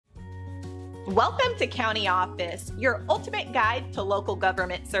Welcome to County Office, your ultimate guide to local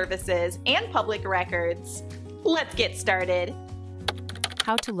government services and public records. Let's get started.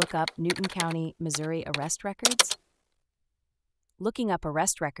 How to look up Newton County, Missouri arrest records? Looking up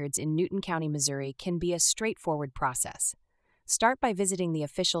arrest records in Newton County, Missouri can be a straightforward process. Start by visiting the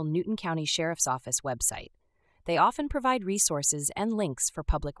official Newton County Sheriff's Office website. They often provide resources and links for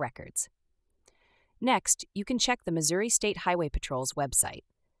public records. Next, you can check the Missouri State Highway Patrol's website.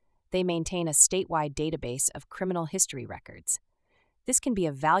 They maintain a statewide database of criminal history records. This can be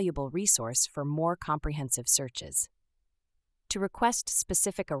a valuable resource for more comprehensive searches. To request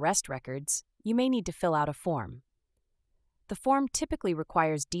specific arrest records, you may need to fill out a form. The form typically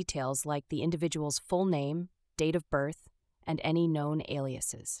requires details like the individual's full name, date of birth, and any known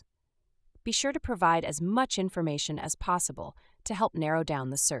aliases. Be sure to provide as much information as possible to help narrow down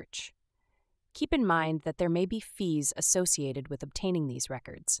the search. Keep in mind that there may be fees associated with obtaining these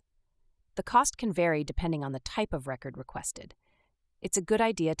records. The cost can vary depending on the type of record requested. It's a good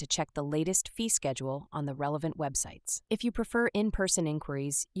idea to check the latest fee schedule on the relevant websites. If you prefer in-person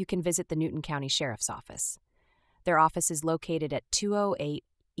inquiries, you can visit the Newton County Sheriff's Office. Their office is located at 208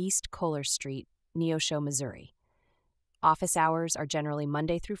 East Kohler Street, Neosho, Missouri. Office hours are generally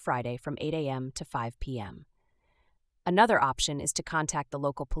Monday through Friday from 8 a.m. to 5 p.m. Another option is to contact the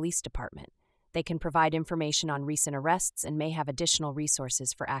local police department. They can provide information on recent arrests and may have additional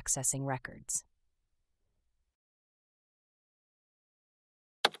resources for accessing records.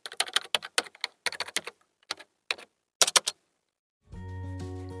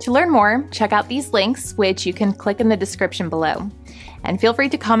 To learn more, check out these links, which you can click in the description below. And feel free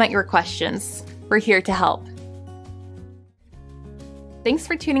to comment your questions. We're here to help. Thanks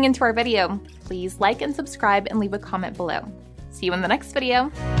for tuning into our video. Please like and subscribe and leave a comment below. See you in the next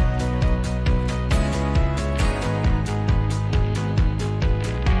video.